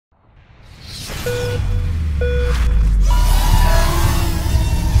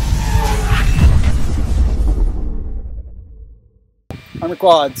Farmer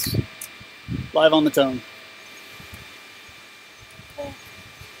Quads, live on the tone.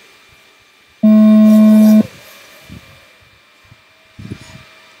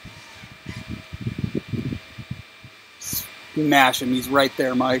 Mash him, he's right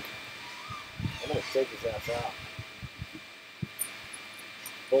there, Mike. I'm gonna take his ass out.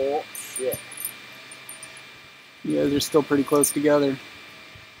 Bullshit. You guys are still pretty close together.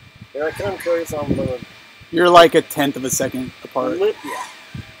 Here I come, Curtis. I'm gonna. You're like a 1/10 of a second apart. Lip ya.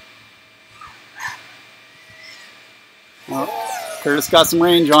 Well, Curtis got some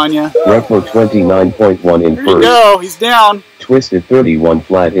range on you. rEVpO 29.1 in There you first. go, he's down. Twistit 31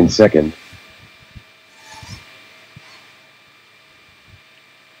 flat in second.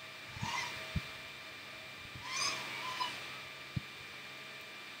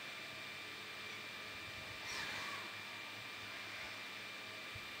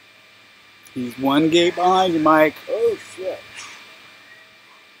 He's one gate behind you, Mike. Oh shit.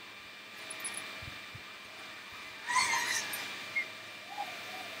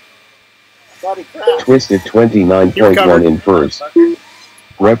 Thought he crashed. Twistit 29.1 in first.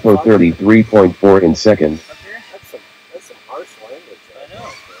 rEVpO 33.4 in second. That's some harsh language. I know.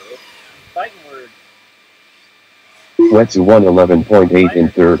 Fighting word. Wetsu 111.8 in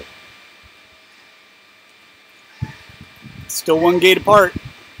third. Still one gate apart.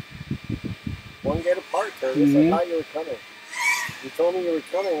 One gate apart, Curtis. Mm-hmm. I thought you were coming. You told me you were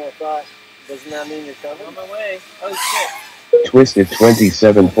coming. I thought, doesn't that mean you're coming? On my way. Oh shit. Twistit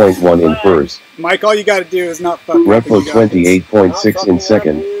 27.1 in first. Mike, all you got to do is not fuck up. rEVpO 28.6 in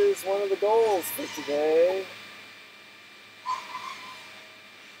second. Is one of the goals for today.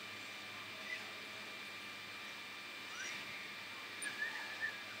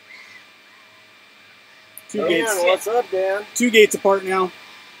 Two gates. Dan, what's up, Dan? 2 gates apart now.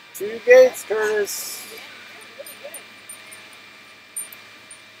 2 gates, Curtis.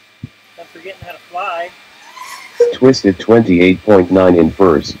 I'm forgetting how to fly. Twistit 28.9 in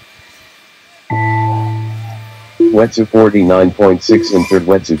first. Wetsu 49.6 in third.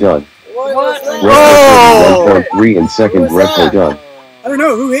 Wetsu done. What? rEVpO 31.3 in second. rEVpO done. I don't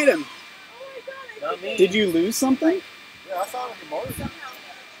know, who hit him? Not me. Did you lose something? Yeah, I saw it with the motor.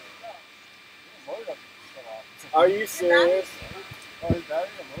 Are you serious?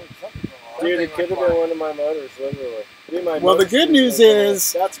 Dude, it could have been one of my motors, literally. Well, the good news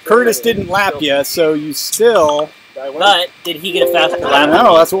is Curtis didn't lap you, so you still... But did he get a faster I lap? don't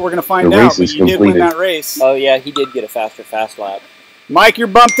know, that's what we're going to find The out, race but is you did win completed. that race. Oh yeah, he did get a faster fast lap. Mike, you're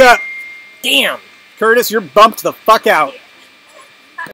bumped up. Damn. Curtis, you're bumped the fuck out.